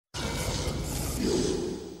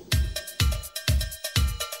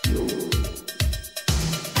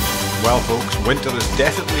Well folks, winter is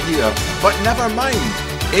definitely here, but never mind,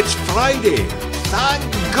 it's Friday. Thank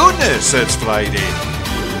goodness it's Friday.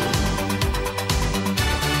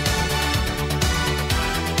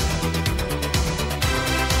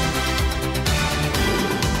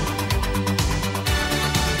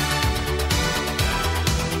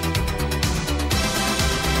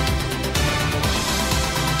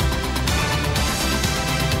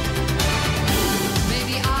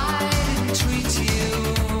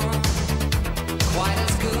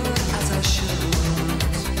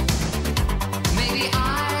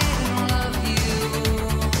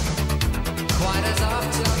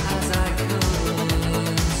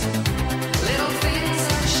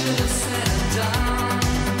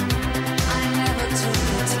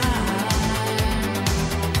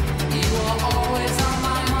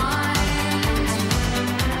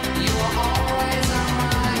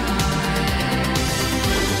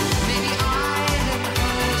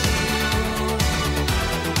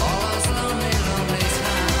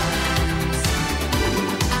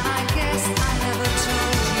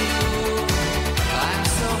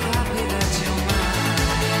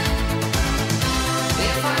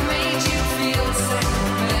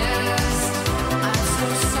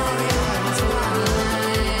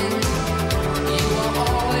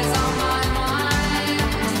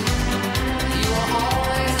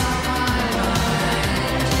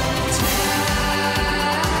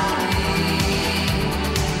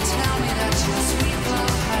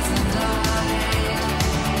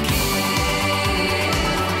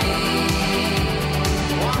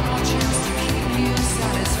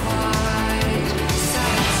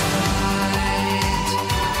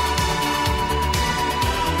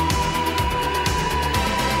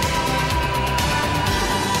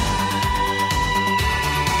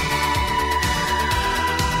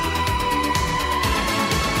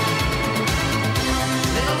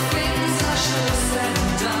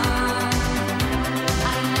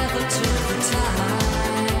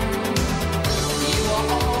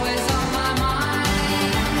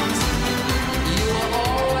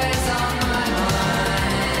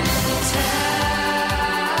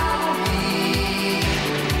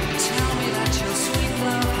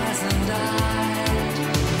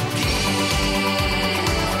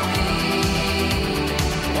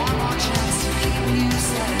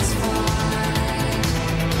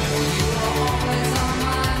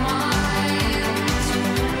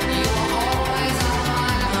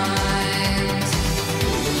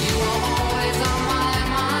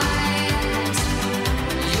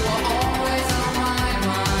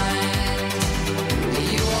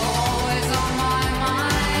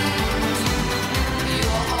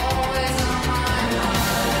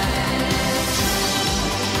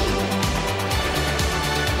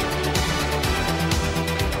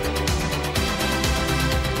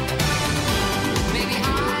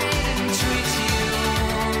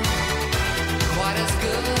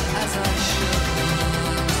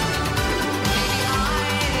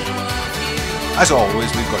 As always,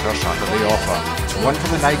 we've got our Saturday offer. It's one for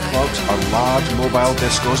the nightclubs, or large mobile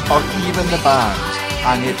discos, or even the bands.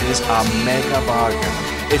 And it is a mega bargain.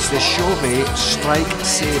 It's the Chauvet Strike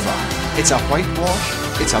Saver. It's a whitewash,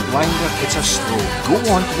 it's a blinder, it's a stroke. Go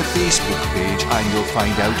on to the Facebook page and you'll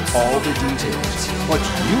find out all the details. What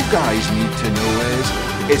you guys need to know is,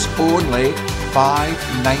 it's only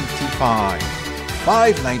 $5.95.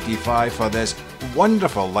 $5.95 for this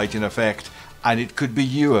wonderful lighting effect. And it could be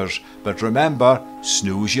yours, but remember,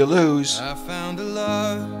 snooze you lose. I found a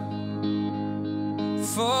love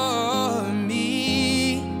for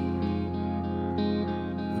me.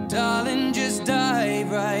 Well, darling, just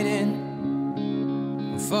dive right in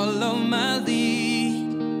and follow my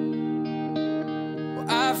lead. Well,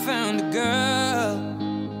 I found a girl,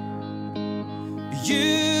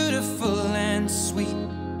 beautiful and sweet.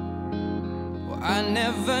 Well, I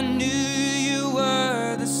never knew you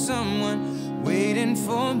were the someone waiting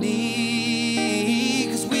for me,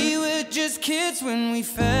 'cause we were just kids when we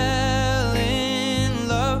fell in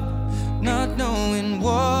love, not knowing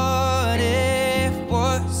what it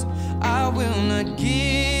was. I will not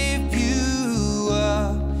give you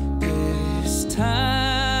up this time.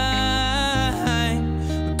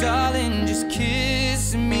 Darling, just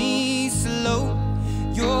kiss me slow.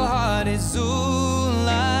 Your heart is all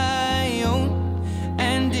I own,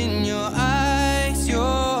 and in your eyes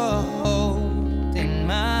you're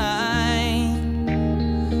mine.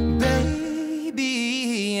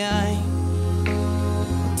 Baby, I'm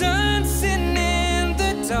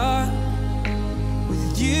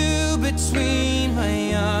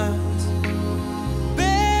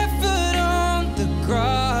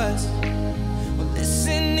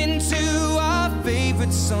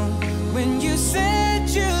favorite song. When you said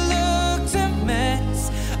you looked a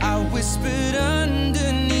mess, I whispered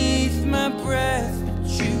underneath my breath, but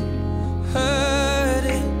you heard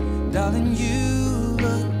it, darling. You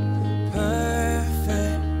look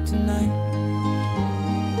perfect tonight.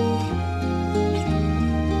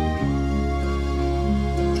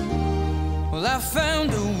 Well, I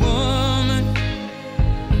found a woman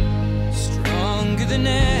stronger than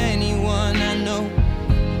anyone I know.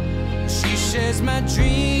 She shares my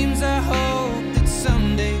dreams. I hope that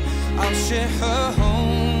someday I'll share her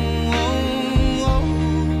home.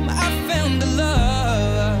 I found a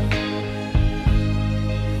love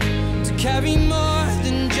to carry more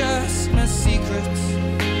than just my secrets,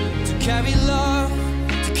 to carry love,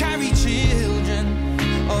 to carry children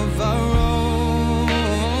of our own.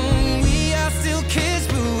 We are still kids,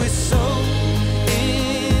 but we're so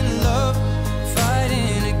in love,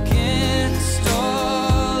 fighting against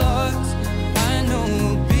all odds. I know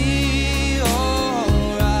we'll be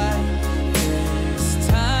alright this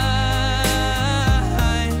time.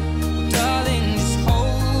 Darling, just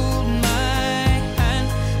hold my hand,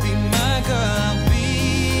 be my girl, I'll be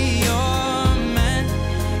your man.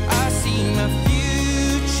 I see my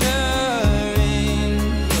future in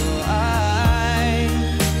your eyes.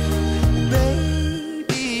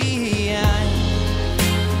 Baby, I'm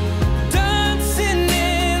dancing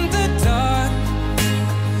in the dark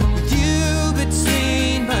with you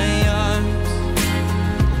between my arms,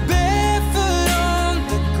 barefoot on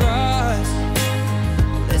the grass,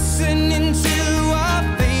 listening to our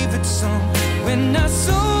favorite song. When I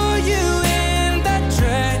saw you in that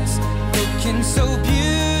dress, looking so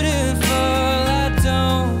beautiful, I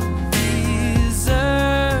don't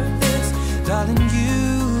deserve this, darling. You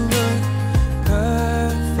look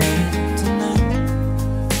perfect tonight.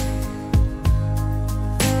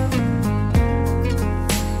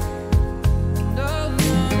 No,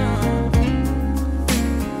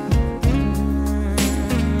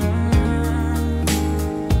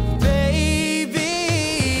 baby,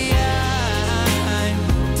 I'm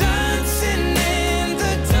dancing in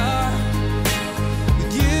the dark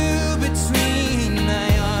with you between my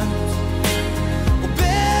arms, or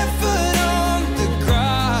barefoot on the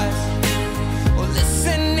grass, or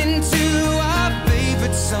listening to our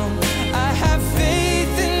favorite song. I have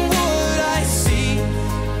faith in what I see.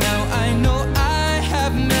 Now I know I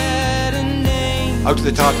have met a name. Out of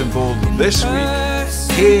the Tartan Bowl this week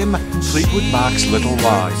came Fleetwood Mac's Little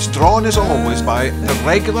Lies, drawn as always by the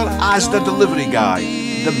regular Asda delivery guy,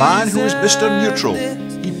 the man who was Mr. Neutral.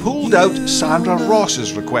 He pulled out Sandra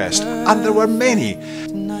Ross's request, and there were many.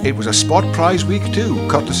 It was a spot prize week too,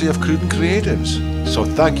 courtesy of Cruden Creatives. So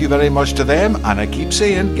thank you very much to them, and I keep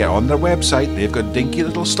saying, get on their website, they've got dinky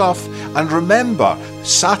little stuff. And remember,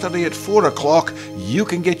 Saturday at 4 o'clock, you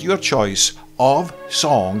can get your choice of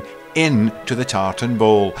song into the Tartan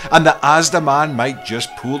Bowl, and the Asda man might just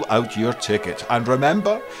pull out your ticket. And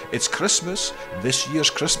remember, it's Christmas. This year's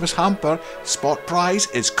Christmas hamper spot prize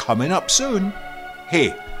is coming up soon.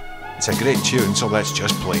 Hey, it's a great tune, so let's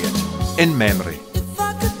just play it in memory. If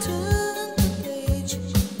I could turn the page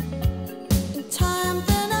in time,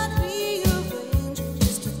 then I'd rearrange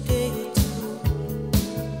just a day or two.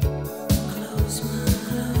 Close my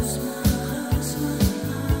eyes,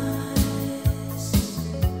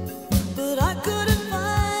 but I couldn't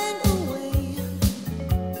find a way.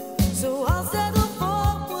 So I'll settle for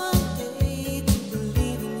one day to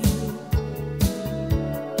believe in you.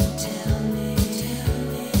 Tell me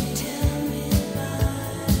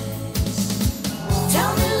lies.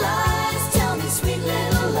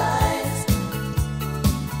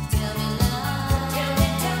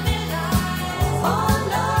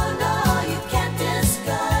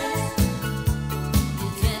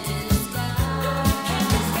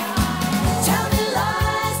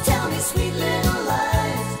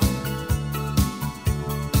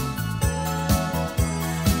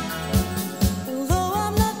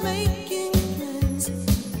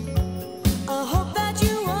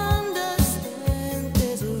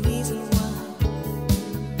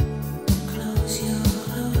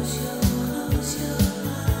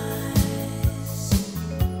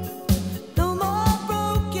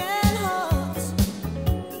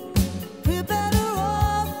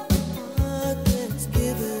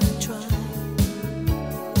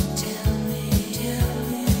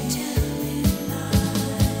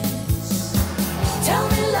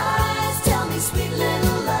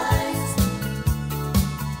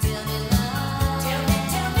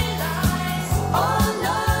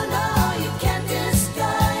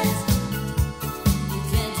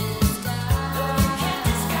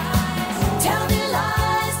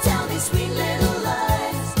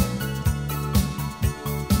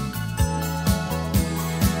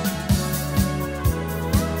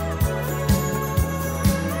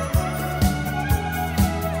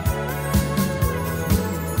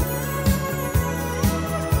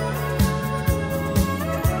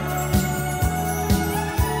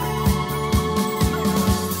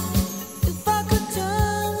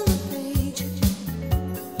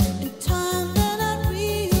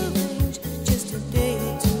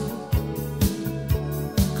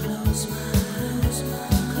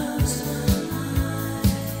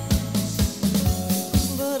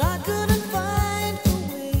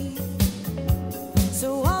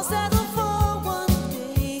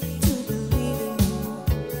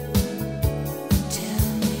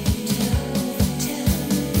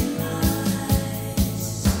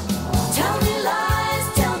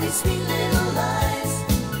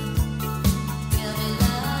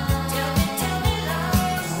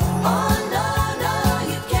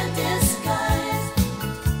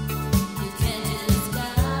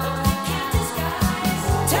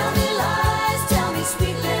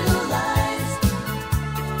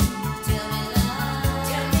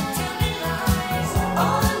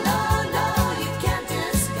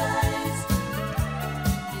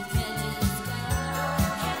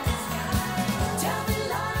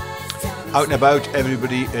 Out and about,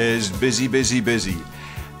 everybody is busy, busy, busy.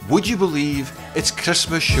 Would you believe it's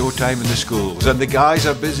Christmas showtime in the schools and the guys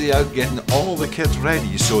are busy out getting all the kids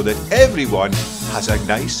ready so that everyone has a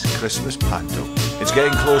nice Christmas panto. It's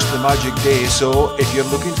getting close to the magic day, so if you're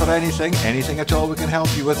looking for anything at all we can help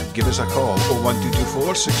you with, give us a call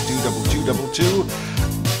 01224 622222.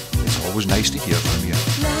 It's always nice to hear from you.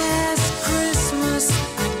 Last Christmas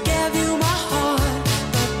I gave you my heart,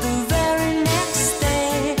 but the very next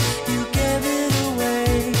day you gave it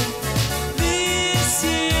away. This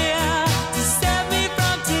year, to save me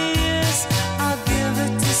from tears, I'll give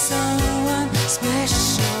it to someone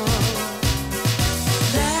special.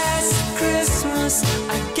 Last Christmas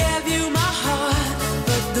I gave you my heart,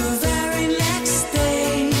 but the very next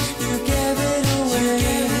day you gave it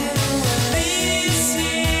away. This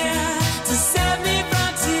year, to save me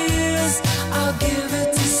from tears, I'll give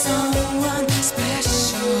it to someone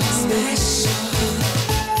special.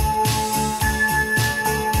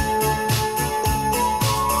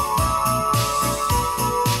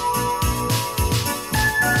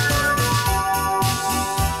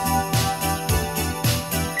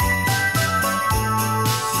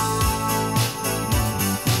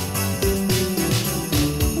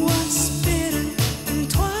 Once bitten and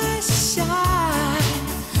twice shy,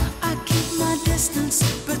 I keep my distance,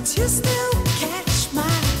 but you still catch my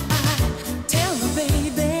eye. Tell me,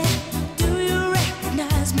 baby, do you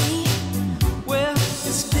recognize me? Well,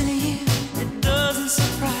 it's been a year, it doesn't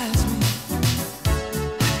surprise me.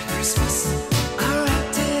 Happy Christmas, I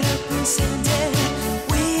wrapped it up and sent it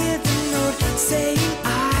with a note saying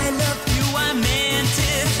I love you, I meant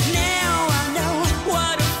it. Now I know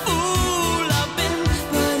what a fool I've been,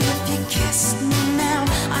 but if you kissed me now,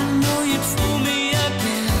 I know you'd fool me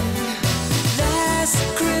again. Last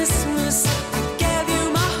Christmas I gave you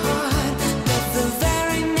my heart, but the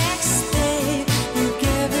very next day you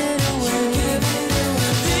gave it away.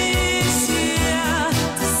 This year,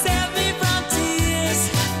 to save me from tears,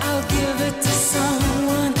 I'll give it to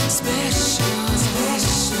someone special.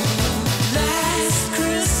 Last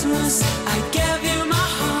Christmas I gave you my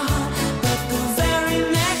heart, but the very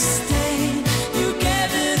next day you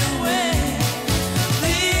gave it away.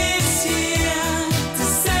 This year, to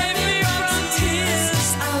save me from tears,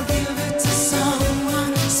 I'll give it to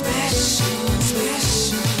someone special.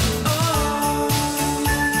 Oh,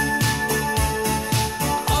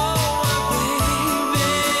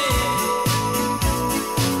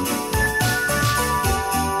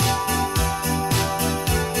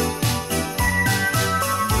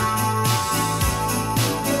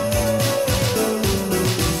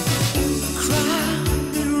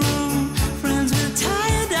 crowded room, friends with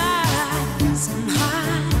tired eyes. I'm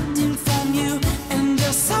hiding from you and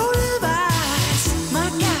your soul advice. My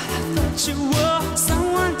God, I thought you were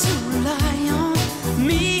someone to rely on.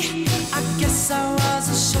 Me, I guess I was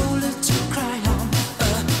a shoulder to cry on. A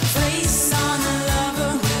face on a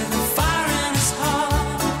lover with a fire in his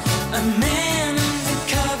heart. A man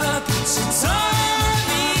undercover, but you tore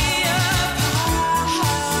me apart.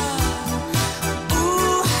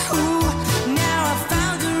 Ooh, now I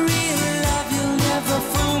found a real love, you'll never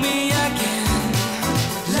fool me again.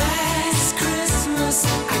 Last Christmas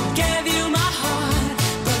I gave you my heart,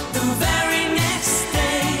 but the very next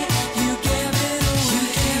day you gave it away.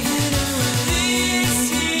 This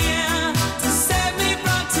year, to save me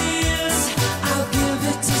from tears, I'll give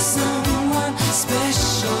it to someone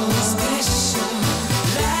special.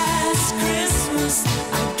 Last Christmas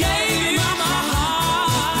I gave you my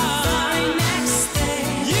heart, the very next day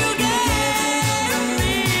you gave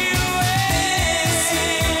me away.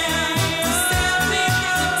 To save me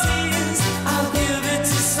from tears, I'll give it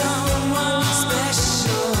to someone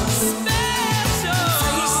special.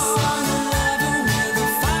 Face on a lover with a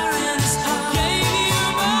fire in his heart. Gave you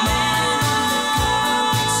my man,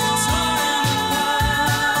 but you tore him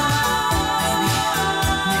apart. Maybe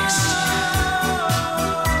next year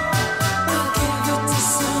I'll give it to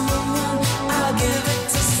someone. I'll give it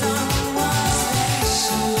to someone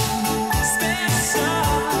special.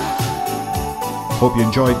 Hope you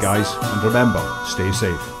enjoyed, guys, and remember, stay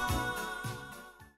safe.